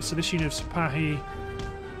secured, so this unit of Sipahi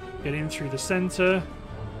get in through the centre.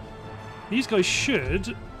 These guys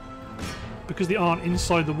should, because they aren't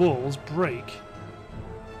inside the walls, break.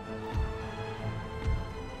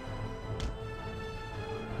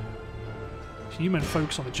 So you men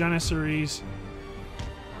focus on the Janissaries.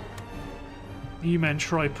 You men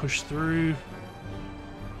try push through.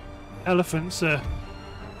 Elephants are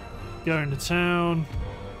going to town.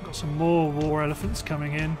 Got some more war elephants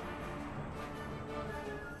coming in.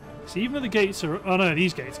 So even though the gates are... Oh no,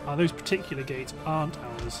 these gates are... Those particular gates aren't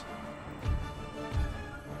ours.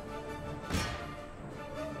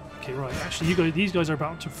 Okay, right. Actually, these guys are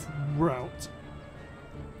about to rout.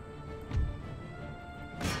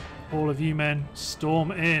 All of you men,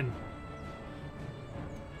 storm in.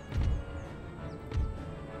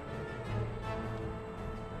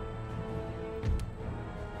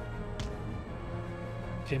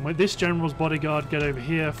 Okay, this general's bodyguard, get over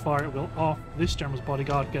here, fire at will off. This general's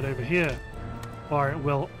bodyguard, get over here, fire at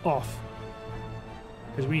will off.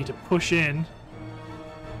 Because we need to push in.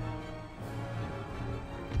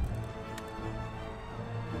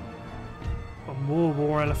 Got more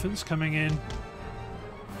war elephants coming in.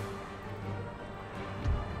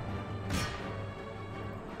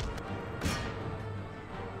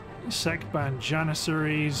 Sekban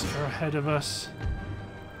Janissaries are ahead of us.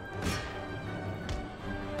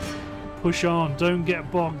 Push on, don't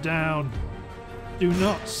get bogged down. Do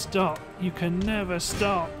not stop. You can never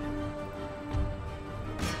stop.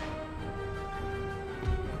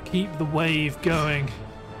 Keep the wave going.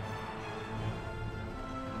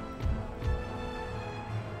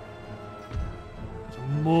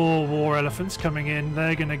 Some more war elephants coming in.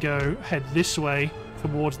 They're going to head this way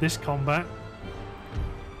towards this combat.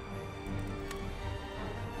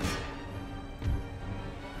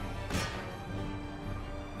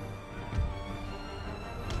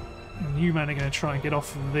 You men are going to try and get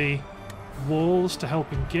off of the walls to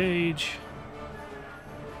help engage.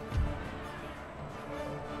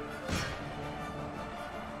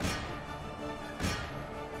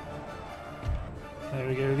 There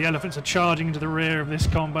we go. The elephants are charging into the rear of this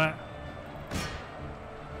combat.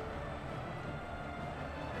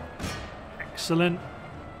 Excellent.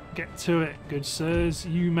 Get to it, good sirs.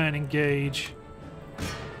 You men engage.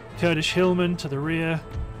 Kurdish hillmen to the rear.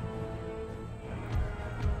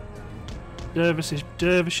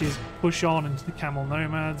 Dervishes push on into the camel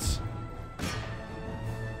nomads.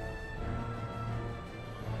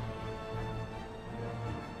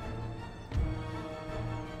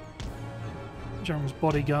 General's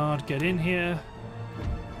bodyguard, get in here.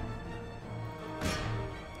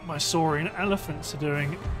 Mysorean elephants are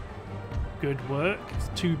doing good work. It's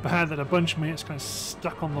too bad that a bunch of me is kind of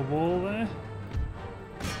stuck on the wall there.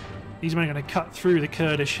 These men are going to cut through the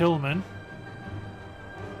Kurdish hillmen.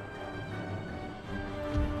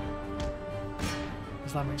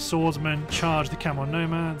 Islamic swordsmen charge the camel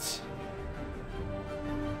nomads.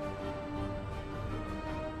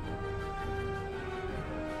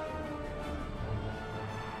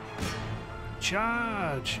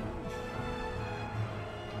 Charge!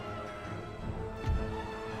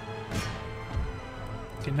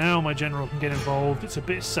 Okay, now my general can get involved. It's a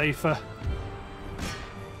bit safer.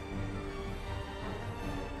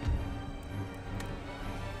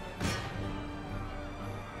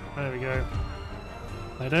 There we go.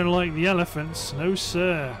 I don't like the elephants. No,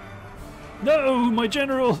 sir. No, my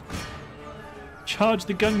general! Charge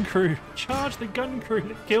the gun crew. Charge the gun crew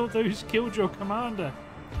that killed your commander.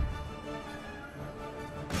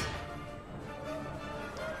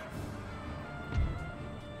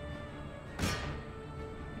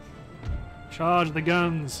 Charge the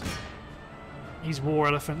guns. These war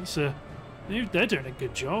elephants are... They're doing a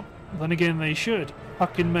good job. Then again, they should.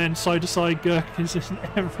 Hucking men side to side, gherkins, isn't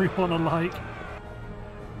everyone alike?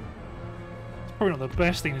 Probably not the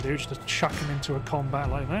best thing to do, just to chuck them into a combat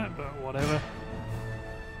like that, but whatever.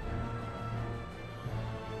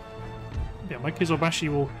 Yeah, my Kizilbashi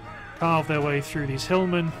will carve their way through these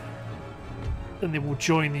hillmen. Then they will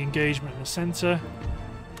join the engagement in the centre.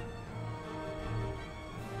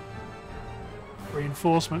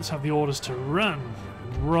 Reinforcements have the orders to run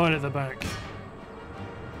right at the back.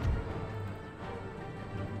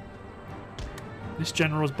 This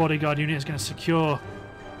general's bodyguard unit is going to secure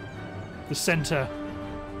the centre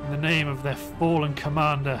in the name of their fallen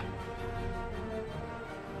commander.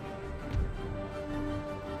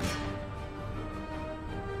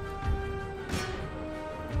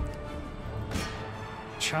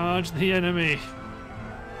 Charge the enemy.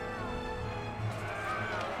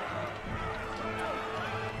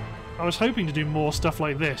 I was hoping to do more stuff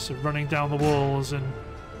like this, of running down the walls and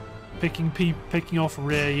picking off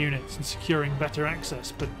rare units and securing better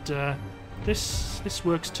access, but this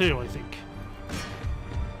works too, I think.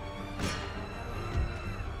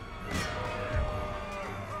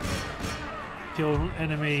 Kill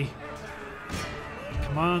enemy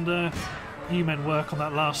commander. New men work on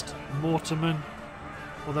that last mortarman,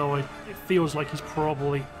 although it feels like he's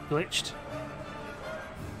probably glitched.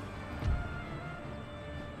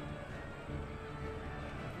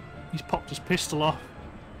 He's popped his pistol off.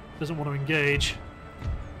 Doesn't want to engage.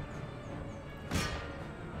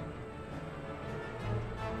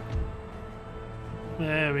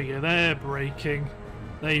 There we go. They're breaking.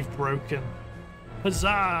 They've broken.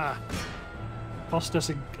 Huzzah! Cost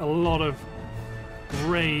us a lot of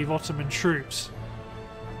brave Ottoman troops.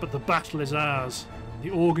 But the battle is ours. The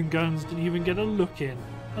organ guns didn't even get a look in.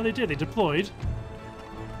 Oh, they did. They deployed.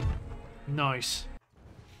 Nice.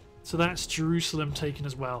 So that's Jerusalem taken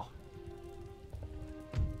as well.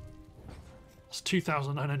 That's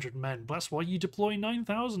 2,900 men. But that's why you deploy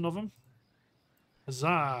 9,000 of them.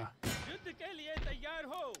 Huzzah.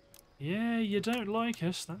 Yeah, you don't like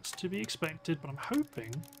us. That's to be expected. But I'm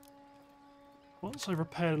hoping once I've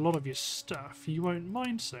repaired a lot of your stuff, you won't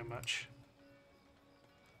mind so much.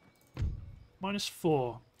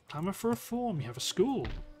 -4. Clamour for reform. You have a school.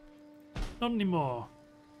 Not anymore.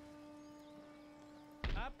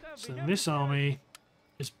 So this army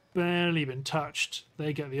has barely been touched.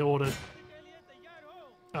 They get the order.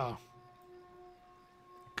 Oh.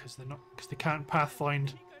 Because they can't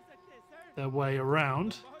pathfind their way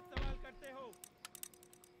around.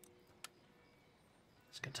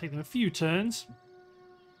 It's going to take them a few turns.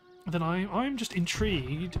 And then I'm just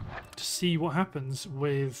intrigued to see what happens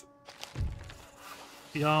with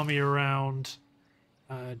the army around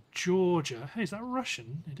Georgia. Hey, is that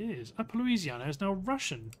Russian? It is. Upper Louisiana is now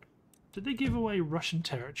Russian. Did they give away Russian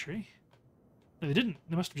territory? No, they didn't.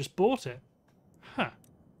 They must have just bought it. Huh.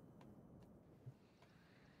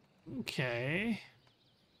 Okay.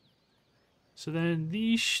 So then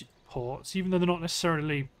these ports, even though they're not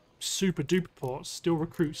necessarily super duper ports, still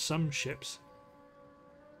recruit some ships.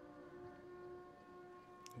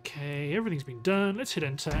 Okay, everything's been done. Let's hit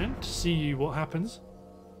enter to see what happens.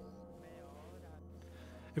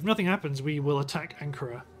 If nothing happens, we will attack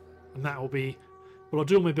Ankara, and that will be... Well, I'll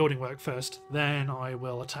do all my building work first, then I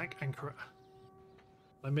will attack Ankara.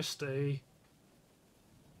 I missed a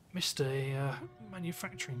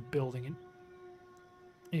manufacturing building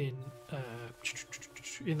in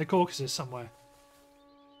the Caucasus somewhere.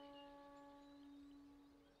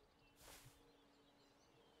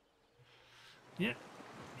 Yeah,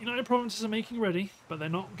 United Provinces are making ready, but they're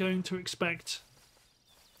not going to expect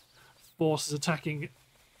forces attacking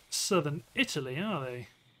southern Italy, are they?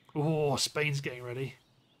 Oh, Spain's getting ready.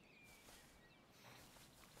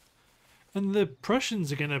 And the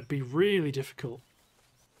Prussians are going to be really difficult.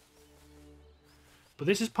 But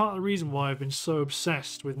this is part of the reason why I've been so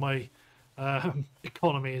obsessed with my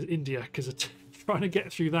economy as India, because trying to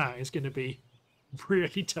get through that is going to be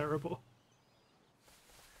really terrible.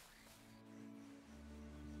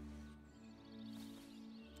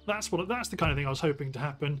 That's the kind of thing I was hoping to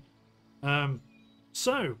happen.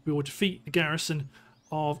 So we will defeat the garrison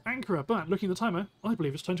of Ankara. But looking at the timer, I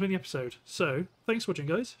believe it's time to end the episode. So thanks for watching,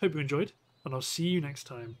 guys. Hope you enjoyed, and I'll see you next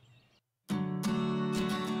time.